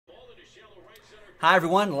Hi,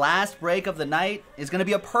 everyone. Last break of the night is going to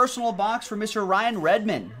be a personal box for Mr. Ryan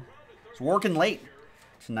Redmond. He's working late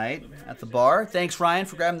tonight at the bar. Thanks, Ryan,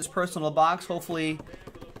 for grabbing this personal box. Hopefully,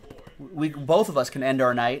 both of us can end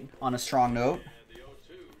our night on a strong note.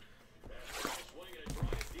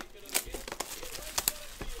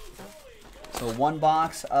 So one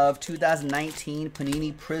box of 2019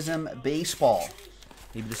 Panini PRIZM Baseball.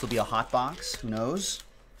 Maybe this will be a hot box. Who knows?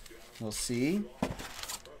 We'll see.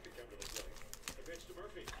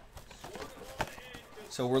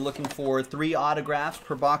 So we're looking for 3 autographs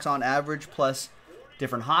per box on average, plus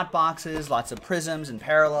different hot boxes, lots of prisms and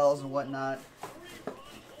parallels and whatnot.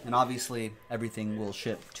 And obviously, everything will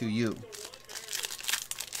ship to you.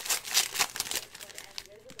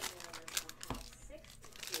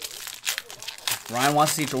 Ryan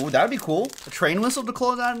wants to see, ooh, that would be cool. A train whistle to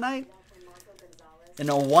close out at night. And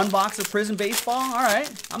a 1 box of PRIZM Baseball. All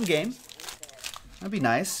right, I'm game. That'd be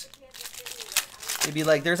nice. Maybe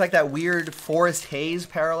like, there's like that weird Forest Hayes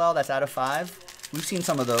parallel that's out of 5. We've seen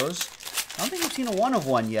some of those. I don't think we've seen a 1 of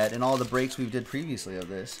 1 yet in all the breaks we did previously of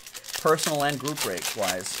this. Personal and group break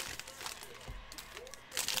wise.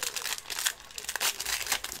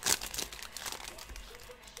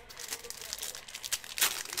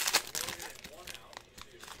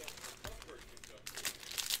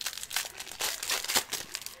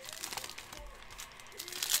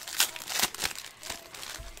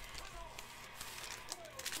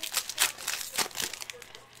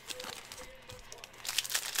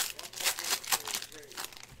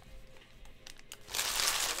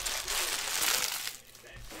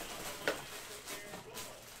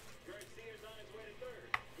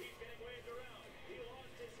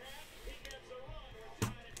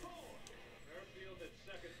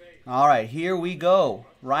 All right, here we go.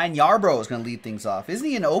 Ryan Yarbrough is going to lead things off. Isn't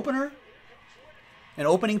he an opener? An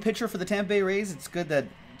opening pitcher for the Tampa Bay Rays? It's good that,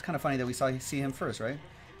 it's kind of funny that we see him first, right?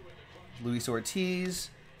 Luis Ortiz.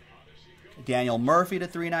 Daniel Murphy to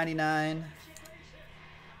 $3.99.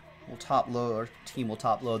 We'll top load, our team will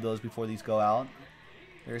top load those before these go out.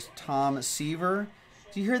 There's Tom Seaver.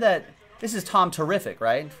 Do you hear that? This is Tom Terrific,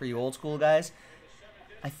 right? For you old school guys.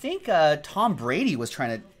 I think Tom Brady was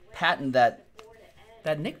trying to patent that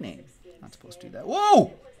nickname. Not supposed to do that.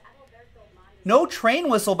 Whoa! No train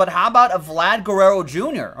whistle, but how about a Vlad Guerrero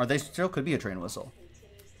Jr.? Or they still could be a train whistle.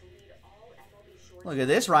 Look at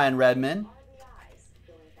this, Ryan Redmond.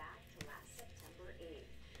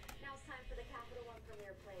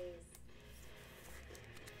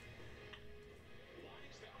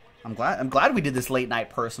 I'm glad we did this late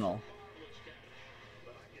night personal.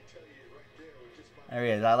 There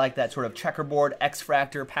he is. I like that sort of checkerboard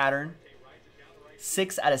X-Fractor pattern.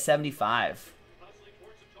 6 out of 75.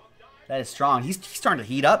 That is strong. He's starting to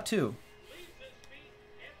heat up, too.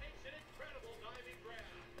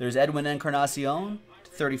 There's Edwin Encarnacion,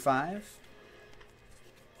 to 35.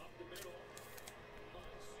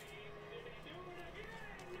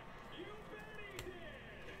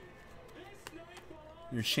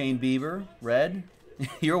 There's Shane Bieber, red.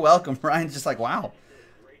 You're welcome. Ryan's just like, wow.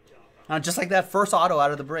 Just like that first auto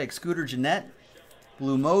out of the break. Scooter Jeanette,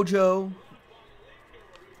 Blue Mojo.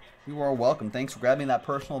 You are welcome. Thanks for grabbing that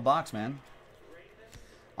personal box, man.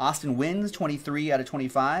 Austin Wins, 23 out of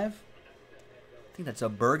 25. I think that's a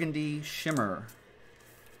burgundy shimmer.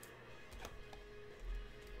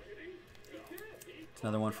 It's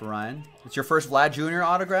another one for Ryan. It's your first Vlad Jr.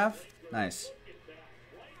 autograph? Nice.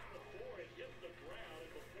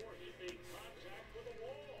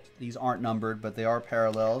 These aren't numbered, but they are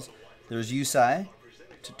parallels. There's Yusai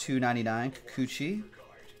to $2.99. Kikuchi.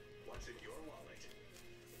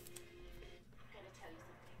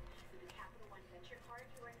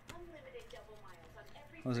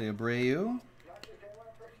 Jose Abreu.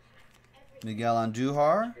 Miguel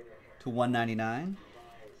Andujar to $1.99.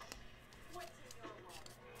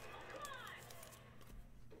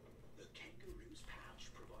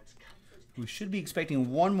 We should be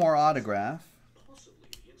expecting one more autograph.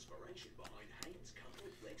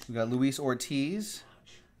 We got Luis Ortiz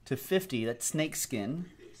to 50. That's snakeskin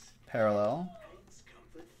parallel.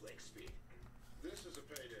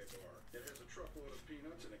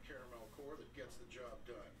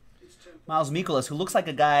 Miles Mikolas, who looks like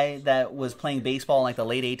a guy that was playing baseball in like the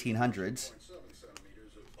late 1800s.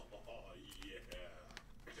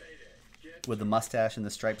 With the mustache and the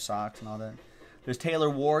striped socks and all that. There's Taylor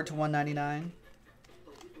Ward to $1.99.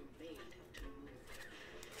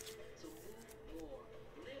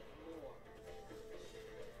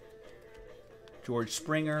 George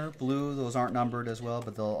Springer, blue. Those aren't numbered as well,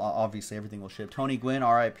 but they'll obviously everything will ship. Tony Gwynn,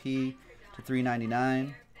 RIP to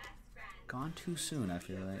 $3.99. Gone too soon, I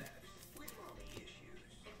feel like.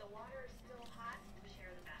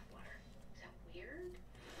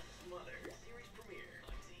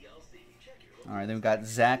 All right, then we've got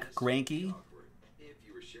Zach Greinke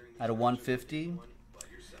at a 150.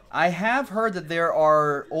 I have heard that there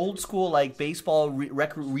are old school like baseball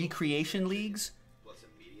recreation leagues,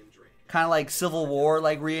 kind of like Civil War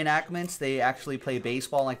like reenactments. They actually play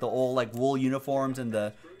baseball like the old like wool uniforms and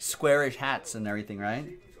the squarish hats and everything, right?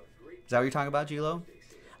 Is that what you're talking about, Gilo?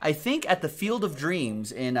 I think at the Field of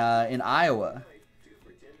Dreams in Iowa,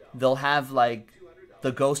 they'll have like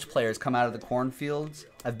the ghost players come out of the cornfields.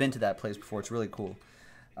 I've been to that place before. It's really cool.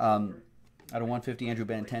 At a 150, Andrew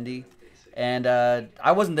Benintendi. And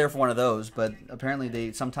I wasn't there for one of those, but apparently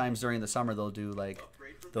they sometimes during the summer they'll do like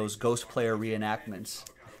those ghost player reenactments,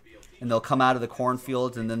 and they'll come out of the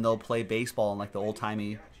cornfields and then they'll play baseball in like the old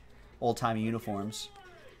timey uniforms.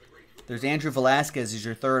 There's Andrew Velasquez is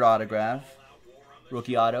your third autograph,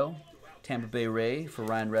 rookie auto, Tampa Bay Ray for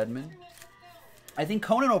Ryan Redmond. I think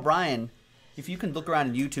Conan O'Brien, if you can look around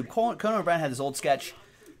on YouTube, Conan O'Brien had this old sketch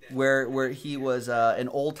where he was an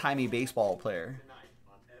old timey baseball player.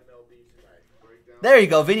 There you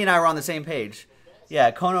go. Vinny and I were on the same page.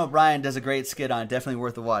 Yeah, Conan O'Brien does a great skit on it. Definitely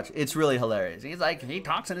worth a watch. It's really hilarious. He's like, he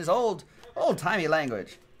talks in his old-timey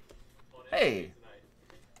language. Hey.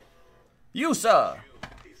 You, sir.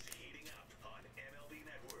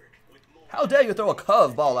 How dare you throw a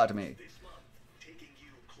curveball at me?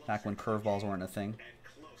 Back when curveballs weren't a thing.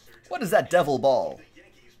 What is that devil ball?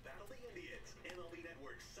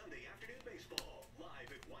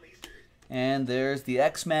 And there's the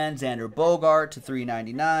X-Men, Xander Bogart to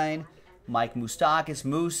 $3.99. Mike Moustakas,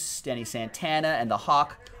 Moose, Danny Santana, and the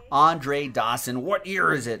Hawk, Andre Dawson. What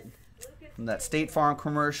year is it? From that State Farm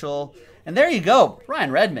commercial. And there you go.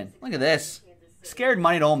 Ryan Redmond. Look at this. Scared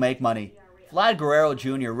money don't make money. Vlad Guerrero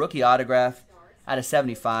Jr., rookie autograph out of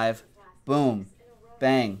 75. Boom.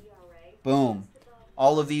 Bang. Boom.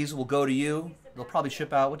 All of these will go to you. They'll probably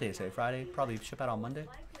ship out, what day is it? Friday? Probably ship out on Monday.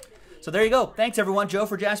 So there you go. Thanks, everyone. Joe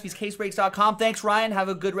for JaspysCaseBreaks.com. Thanks, Ryan. Have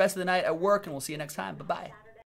a good rest of the night at work, and we'll see you next time. Bye-bye.